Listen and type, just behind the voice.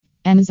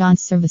Amazon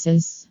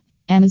services.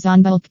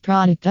 Amazon bulk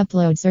product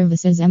upload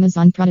services.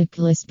 Amazon product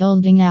list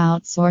building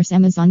outsource.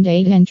 Amazon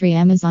data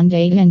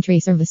entry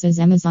services.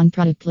 Amazon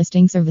product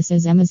listing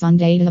services. Amazon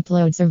data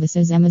upload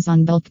services.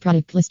 Amazon bulk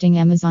product listing.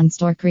 Amazon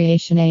store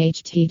creation.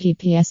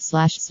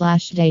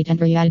 https://date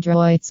entry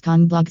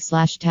adroits.com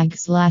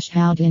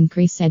blog/tag/how to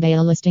increase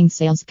eBay listing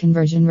sales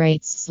conversion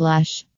rates/